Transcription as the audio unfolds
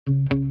Yeah.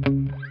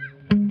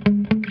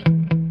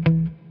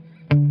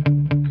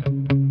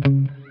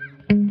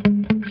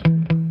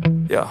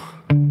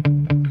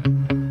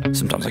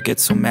 Sometimes I get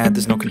so mad,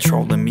 there's no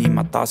controlling me.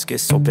 My thoughts get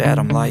so bad,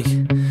 I'm like,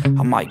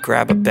 I might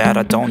grab a bat,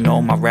 I don't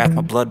know. My wrath,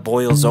 my blood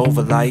boils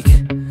over like,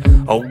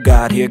 oh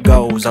God, here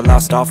goes. I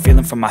lost all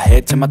feeling from my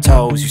head to my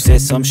toes. You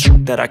said some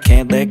shit that I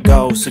can't let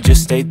go, so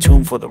just stay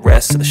tuned for the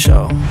rest of the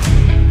show.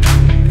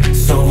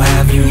 So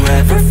have you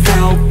ever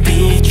felt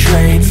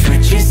betrayed?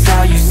 Switches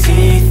how you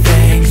see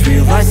things.